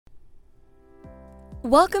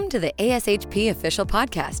Welcome to the ASHP Official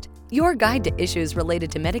Podcast, your guide to issues related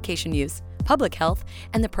to medication use, public health,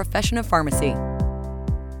 and the profession of pharmacy.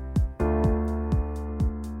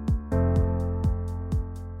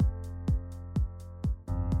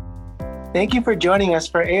 Thank you for joining us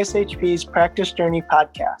for ASHP's Practice Journey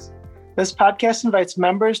podcast. This podcast invites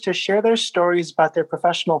members to share their stories about their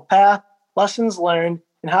professional path, lessons learned,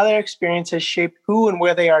 and how their experience has shaped who and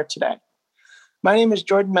where they are today. My name is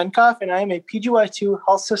Jordan Menkoff, and I am a PGY2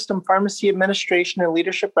 Health System Pharmacy Administration and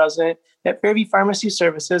Leadership Resident at Fairview Pharmacy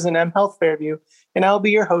Services and mHealth Fairview, and I will be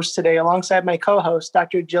your host today alongside my co-host,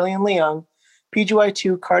 Dr. Jillian Leung,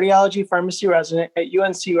 PGY2 Cardiology Pharmacy Resident at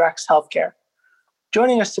UNC Rex Healthcare.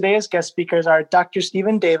 Joining us today as guest speakers are Dr.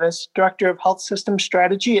 Stephen Davis, Director of Health System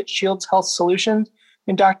Strategy at Shields Health Solutions,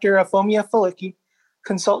 and Dr. Afomia Falicki,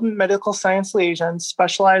 Consultant Medical Science Liaison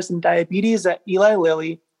specialized in diabetes at Eli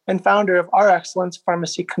Lilly, and founder of Our Excellence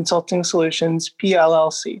Pharmacy Consulting Solutions,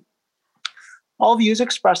 PLLC. All views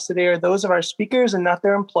expressed today are those of our speakers and not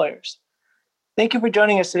their employers. Thank you for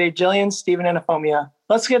joining us today, Jillian, Stephen, and Afomia.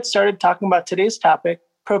 Let's get started talking about today's topic,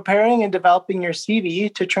 preparing and developing your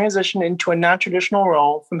CV to transition into a non-traditional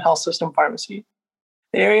role from health system pharmacy.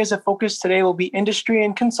 The areas of focus today will be industry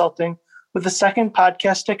and consulting, with the second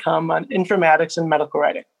podcast to come on informatics and medical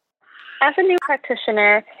writing. As a new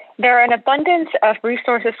practitioner, there are an abundance of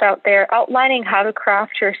resources out there outlining how to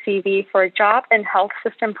craft your CV for a job in health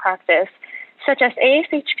system practice, such as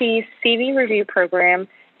ASHP's CV review program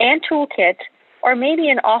and toolkit, or maybe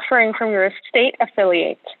an offering from your state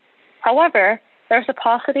affiliate. However, there's a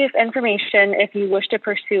paucity of information if you wish to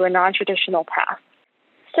pursue a non-traditional path.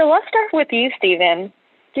 So let's start with you, Stephen.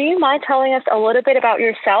 Do you mind telling us a little bit about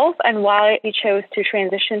yourself and why you chose to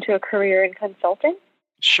transition to a career in consulting?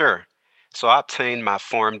 Sure. So I obtained my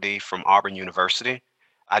PharmD from Auburn University.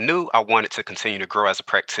 I knew I wanted to continue to grow as a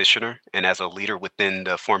practitioner and as a leader within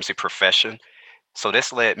the pharmacy profession. So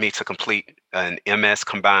this led me to complete an MS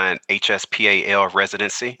combined HSPAL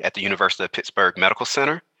residency at the University of Pittsburgh Medical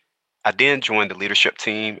Center. I then joined the leadership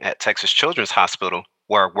team at Texas Children's Hospital,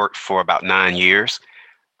 where I worked for about 9 years.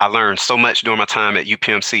 I learned so much during my time at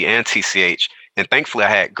UPMC and TCH, and thankfully I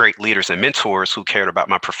had great leaders and mentors who cared about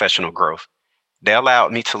my professional growth. They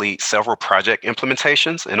allowed me to lead several project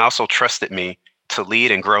implementations and also trusted me to lead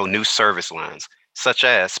and grow new service lines, such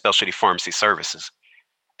as specialty pharmacy services.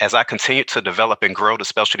 As I continued to develop and grow the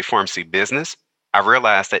specialty pharmacy business, I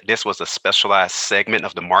realized that this was a specialized segment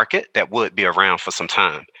of the market that would be around for some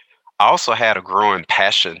time. I also had a growing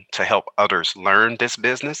passion to help others learn this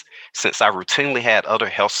business, since I routinely had other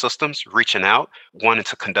health systems reaching out, wanting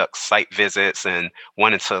to conduct site visits and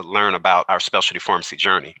wanting to learn about our specialty pharmacy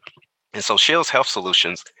journey. And so Shields Health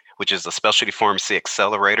Solutions, which is a specialty pharmacy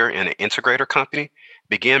accelerator and an integrator company,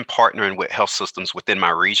 began partnering with health systems within my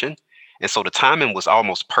region. And so the timing was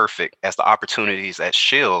almost perfect as the opportunities at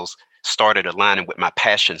Shields started aligning with my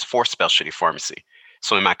passions for specialty pharmacy.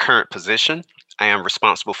 So in my current position, I am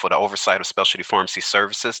responsible for the oversight of specialty pharmacy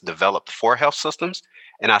services developed for health systems,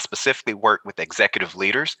 and I specifically work with executive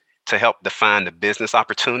leaders to help define the business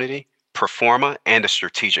opportunity, pro forma, and a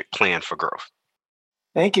strategic plan for growth.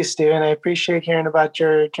 Thank you, Stephen. I appreciate hearing about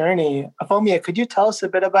your journey. Afomia, could you tell us a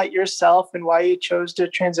bit about yourself and why you chose to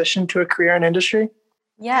transition to a career in industry?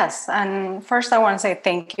 Yes, and first I want to say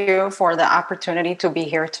thank you for the opportunity to be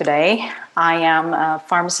here today. I am a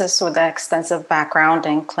pharmacist with an extensive background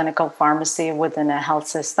in clinical pharmacy within a health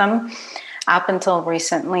system. Up until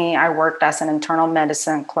recently, I worked as an internal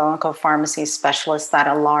medicine clinical pharmacy specialist at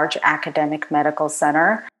a large academic medical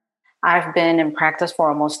center. I've been in practice for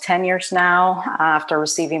almost 10 years now after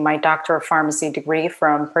receiving my Doctor of Pharmacy degree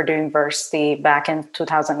from Purdue University back in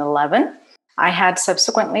 2011. I had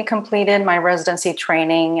subsequently completed my residency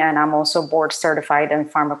training, and I'm also board certified in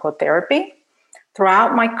pharmacotherapy.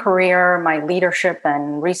 Throughout my career, my leadership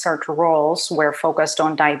and research roles were focused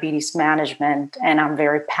on diabetes management, and I'm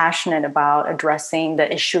very passionate about addressing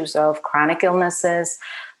the issues of chronic illnesses,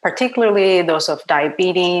 particularly those of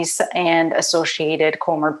diabetes and associated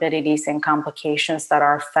comorbidities and complications that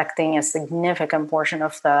are affecting a significant portion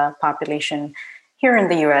of the population here in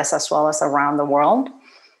the US as well as around the world.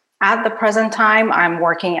 At the present time, I'm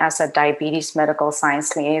working as a diabetes medical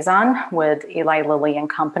science liaison with Eli Lilly and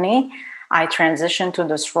Company. I transitioned to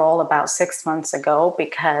this role about 6 months ago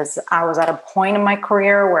because I was at a point in my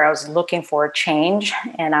career where I was looking for a change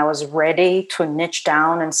and I was ready to niche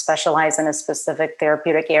down and specialize in a specific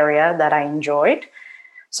therapeutic area that I enjoyed.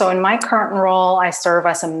 So in my current role, I serve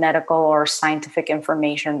as a medical or scientific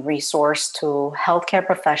information resource to healthcare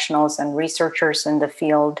professionals and researchers in the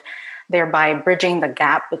field, thereby bridging the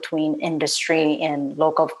gap between industry and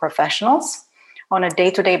local professionals. On a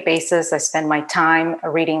day-to-day basis, I spend my time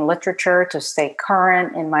reading literature to stay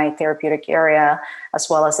current in my therapeutic area, as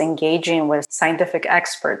well as engaging with scientific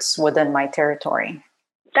experts within my territory.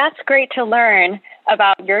 That's great to learn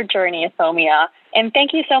about your journey, Afomia. And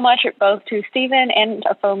thank you so much both to Stephen and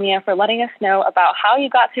Afomia for letting us know about how you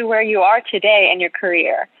got to where you are today in your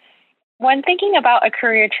career. When thinking about a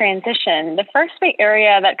career transition, the first big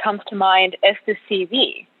area that comes to mind is the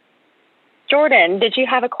CV. Jordan, did you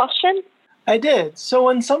have a question? I did. So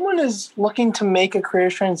when someone is looking to make a career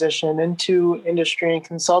transition into industry and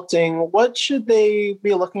consulting, what should they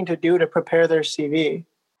be looking to do to prepare their CV?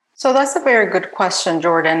 So that's a very good question,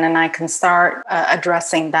 Jordan, and I can start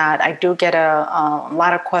addressing that. I do get a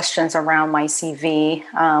lot of questions around my CV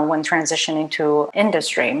when transitioning to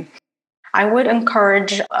industry. I would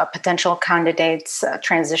encourage potential candidates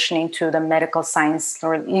transitioning to the medical science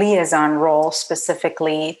or liaison role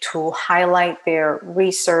specifically to highlight their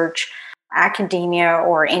research, academia,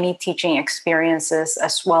 or any teaching experiences,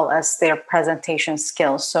 as well as their presentation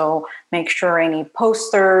skills. So make sure any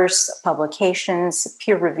posters, publications,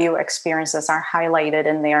 peer review experiences are highlighted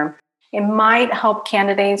in there. It might help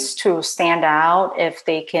candidates to stand out if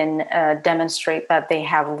they can demonstrate that they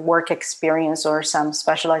have work experience or some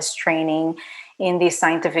specialized training in the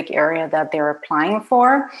scientific area that they're applying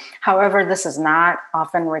for. However, this is not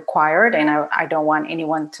often required, and I don't want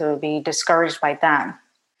anyone to be discouraged by that.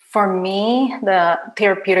 For me, the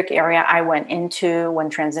therapeutic area I went into when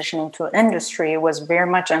transitioning to industry was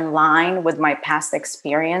very much in line with my past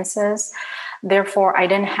experiences. Therefore, I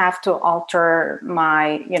didn't have to alter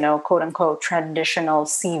my, quote unquote, traditional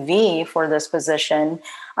CV for this position.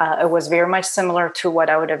 It was very much similar to what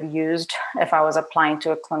I would have used if I was applying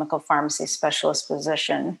to a clinical pharmacy specialist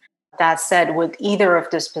position. That said, with either of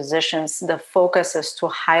these positions, the focus is to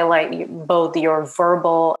highlight both your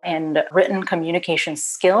verbal and written communication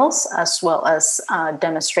skills, as well as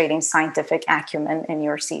demonstrating scientific acumen in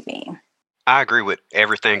your CV. I agree with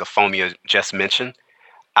everything Afomia just mentioned.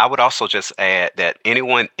 I would also just add that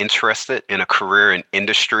anyone interested in a career in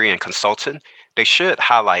industry and consulting, they should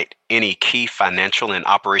highlight any key financial and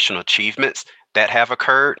operational achievements that have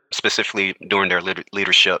occurred, specifically during their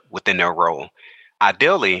leadership within their role.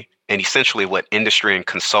 Ideally, and essentially what industry and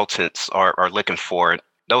consultants are looking for,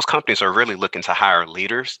 those companies are really looking to hire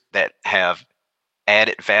leaders that have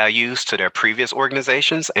added values to their previous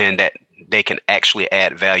organizations and that they can actually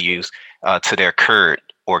add values to their current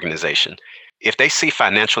organization. If they see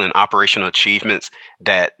financial and operational achievements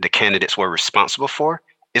that the candidates were responsible for,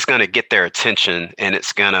 it's going to get their attention and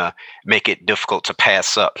it's going to make it difficult to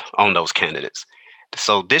pass up on those candidates.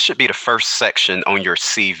 So this should be the first section on your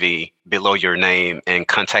CV below your name and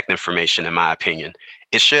contact information, in my opinion.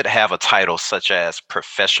 It should have a title such as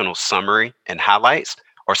professional summary and highlights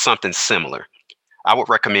or something similar. I would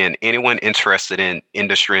recommend anyone interested in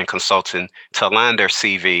industry and consulting to align their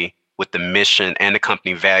CV with the mission and the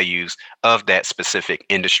company values of that specific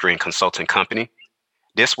industry and consulting company.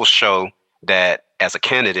 This will show that as a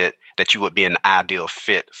candidate that you would be an ideal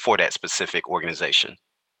fit for that specific organization.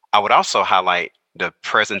 I would also highlight the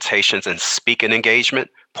presentations and speaking engagement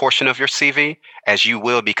portion of your CV, as you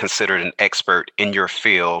will be considered an expert in your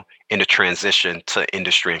field in the transition to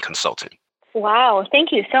industry and consulting. Wow,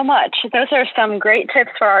 thank you so much. Those are some great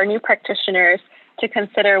tips for our new practitioners to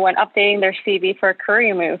consider when updating their CV for a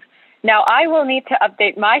career move. Now, I will need to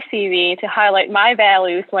update my CV to highlight my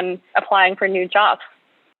values when applying for new jobs.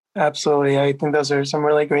 Absolutely. I think those are some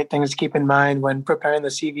really great things to keep in mind when preparing the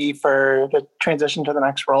CV for the transition to the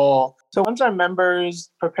next role. So once our members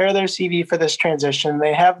prepare their CV for this transition,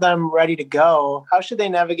 they have them ready to go. How should they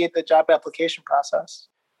navigate the job application process?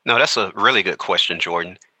 No, that's a really good question,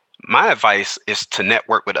 Jordan. My advice is to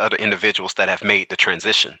network with other individuals that have made the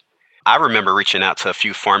transition. I remember reaching out to a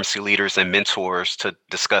few pharmacy leaders and mentors to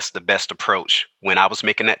discuss the best approach when I was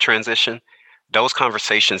making that transition. Those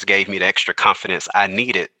conversations gave me the extra confidence I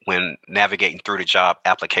needed when navigating through the job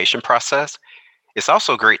application process. It's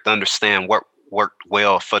also great to understand what worked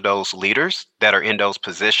well for those leaders that are in those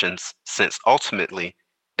positions, since ultimately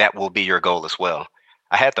that will be your goal as well.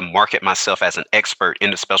 I had to market myself as an expert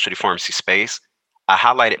in the specialty pharmacy space. I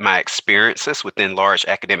highlighted my experiences within large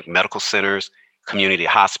academic medical centers, community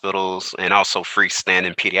hospitals, and also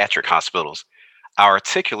freestanding pediatric hospitals. I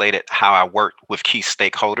articulated how I worked with key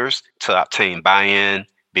stakeholders to obtain buy-in,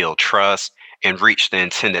 build trust, and reach the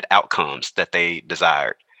intended outcomes that they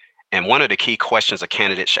desired. And one of the key questions a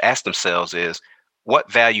candidate should ask themselves is,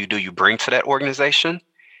 what value do you bring to that organization?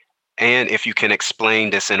 And if you can explain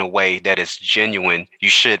this in a way that is genuine, you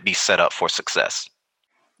should be set up for success.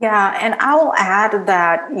 Yeah, and I'll add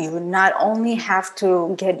that you not only have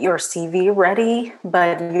to get your CV ready,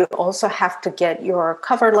 but you also have to get your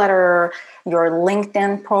cover letter, your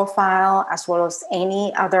LinkedIn profile, as well as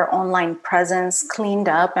any other online presence cleaned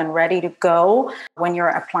up and ready to go when you're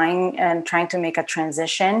applying and trying to make a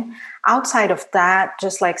transition. Outside of that,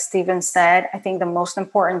 just like Stephen said, I think the most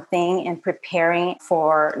important thing in preparing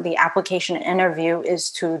for the application interview is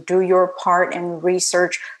to do your part and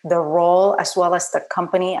research the role as well as the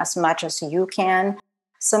company as much as you can.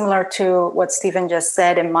 Similar to what Stephen just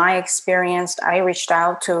said, in my experience, I reached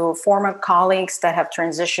out to former colleagues that have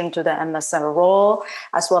transitioned to the MSL role,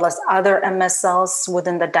 as well as other MSLs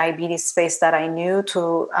within the diabetes space that I knew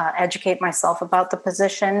to educate myself about the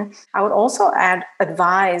position. I would also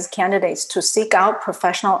advise candidates to seek out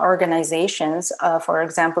professional organizations, for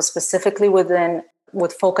example, specifically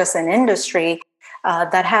with focus in industry,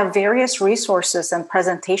 that have various resources and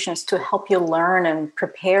presentations to help you learn and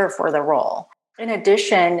prepare for the role. In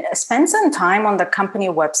addition, spend some time on the company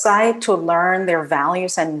website to learn their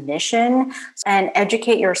values and mission and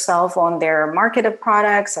educate yourself on their marketed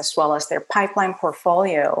products as well as their pipeline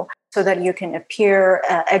portfolio so that you can appear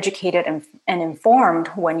educated and informed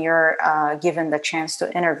when you're given the chance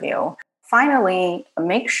to interview. Finally,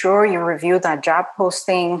 make sure you review that job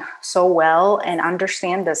posting so well and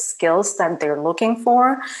understand the skills that they're looking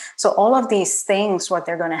for. So all of these things, what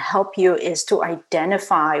they're going to help you is to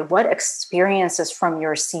identify what experiences from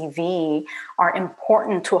your CV are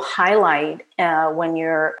important to highlight when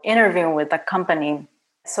you're interviewing with the company,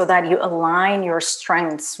 so that you align your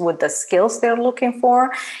strengths with the skills they're looking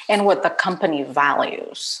for and what the company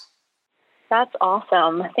values. That's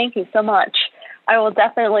awesome. Thank you so much. I will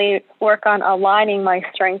definitely work on aligning my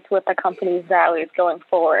strengths with the company's values going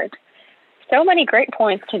forward. So many great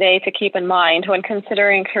points today to keep in mind when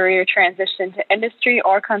considering career transition to industry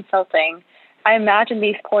or consulting. I imagine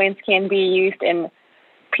these points can be used in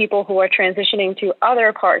people who are transitioning to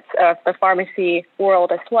other parts of the pharmacy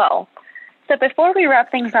world as well. So before we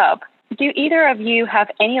wrap things up, do either of you have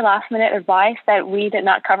any last-minute advice that we did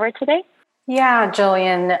not cover today? Yeah,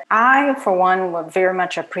 Jillian, I, for one, would very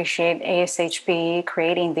much appreciate ASHP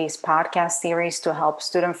creating these podcast series to help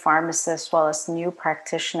student pharmacists as well as new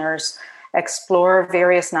practitioners explore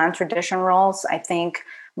various non-traditional roles. I think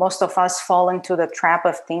most of us fall into the trap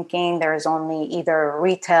of thinking there's only either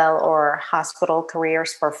retail or hospital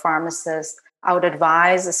careers for pharmacists. I would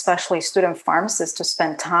advise, especially student pharmacists, to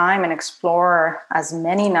spend time and explore as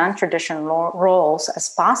many non-traditional roles as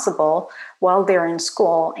possible while they're in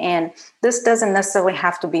school. And this doesn't necessarily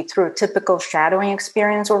have to be through typical shadowing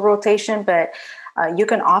experience or rotation, but you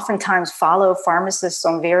can oftentimes follow pharmacists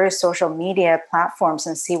on various social media platforms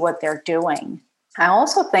and see what they're doing. I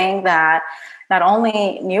also think that not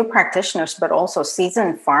only new practitioners, but also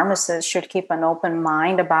seasoned pharmacists should keep an open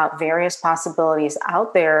mind about various possibilities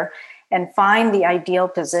out there and find the ideal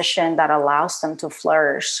position that allows them to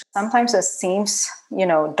flourish. Sometimes it seems,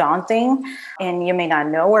 daunting, and you may not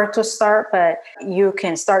know where to start, but you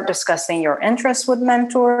can start discussing your interests with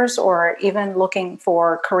mentors or even looking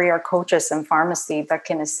for career coaches in pharmacy that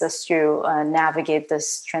can assist you navigate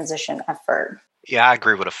this transition effort. Yeah, I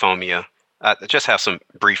agree with Afomia. I just have some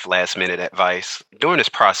brief last-minute advice. During this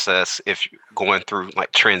process, if you're going through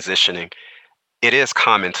transitioning, it is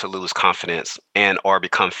common to lose confidence and or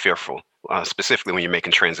become fearful, specifically when you're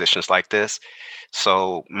making transitions like this.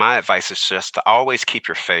 So my advice is just to always keep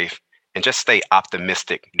your faith and just stay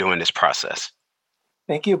optimistic during this process.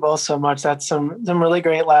 Thank you both so much. That's some really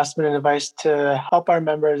great last minute advice to help our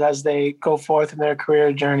members as they go forth in their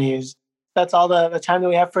career journeys. That's all the time that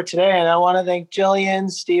we have for today. And I want to thank Jillian,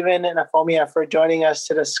 Stephen, and Afomia for joining us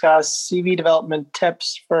to discuss CV development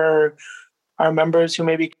tips for our members who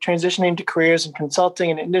may be transitioning to careers in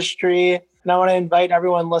consulting and industry. And I want to invite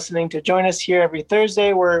everyone listening to join us here every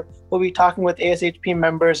Thursday, where we'll be talking with ASHP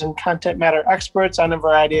members and content matter experts on a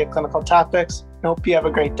variety of clinical topics. I hope you have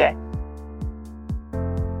a great day.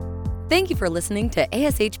 Thank you for listening to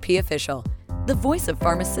ASHP Official, the voice of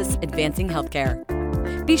pharmacists advancing healthcare.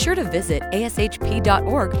 Be sure to visit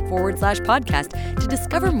ashp.org/podcast to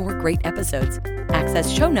discover more great episodes,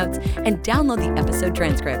 access show notes, and download the episode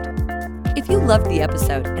transcript. If you loved the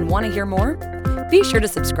episode and want to hear more, be sure to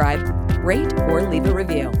subscribe, rate, or leave a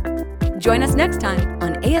review. Join us next time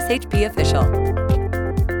on ASHP Official.